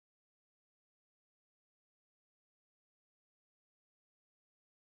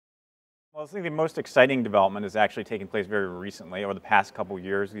Well, I think the most exciting development is actually taking place very recently. Over the past couple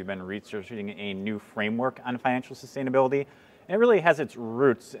years, we've been researching a new framework on financial sustainability. And it really has its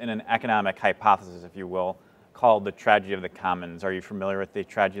roots in an economic hypothesis, if you will, called the tragedy of the commons. Are you familiar with the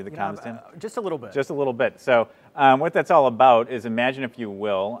tragedy of the commons, Tim? Just a little bit. Just a little bit. So what that's all about is, imagine, if you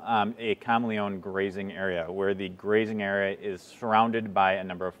will, a commonly owned grazing area where the grazing area is surrounded by a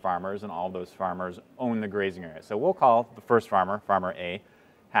number of farmers, and all of those farmers own the grazing area. So we'll call the first farmer, Farmer A,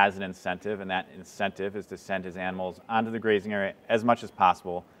 has an incentive, and that incentive is to send his animals onto the grazing area as much as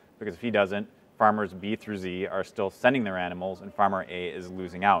possible, because if he doesn't, farmers B through Z are still sending their animals, and Farmer A is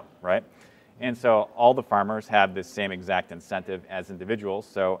losing out, right? And so all the farmers have this same exact incentive as individuals.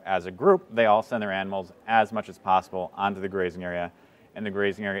 So as a group, they all send their animals as much as possible onto the grazing area, and the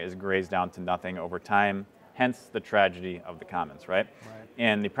grazing area is grazed down to nothing over time, hence the tragedy of the commons, right?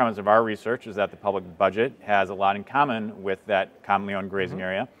 And the premise of our research is that the public budget has a lot in common with that commonly owned grazing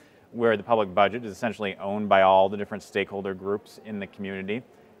area, where the public budget is essentially owned by all the different stakeholder groups in the community.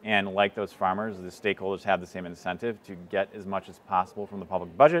 And like those farmers, the stakeholders have the same incentive to get as much as possible from the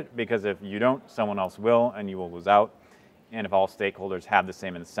public budget, because if you don't, someone else will, and you will lose out. And if all stakeholders have the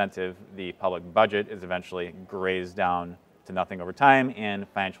same incentive, the public budget is eventually grazed down to nothing over time, and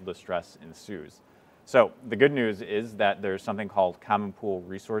financial distress ensues. So the good news is that there's something called common pool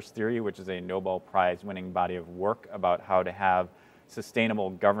resource theory, which is a Nobel Prize winning body of work about how to have sustainable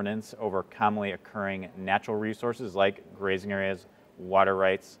governance over commonly occurring natural resources like grazing areas, water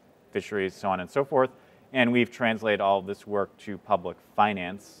rights, fisheries, so on and so forth. And we've translated all of this work to public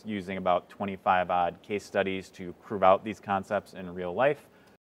finance using about 25 odd case studies to prove out these concepts in real life.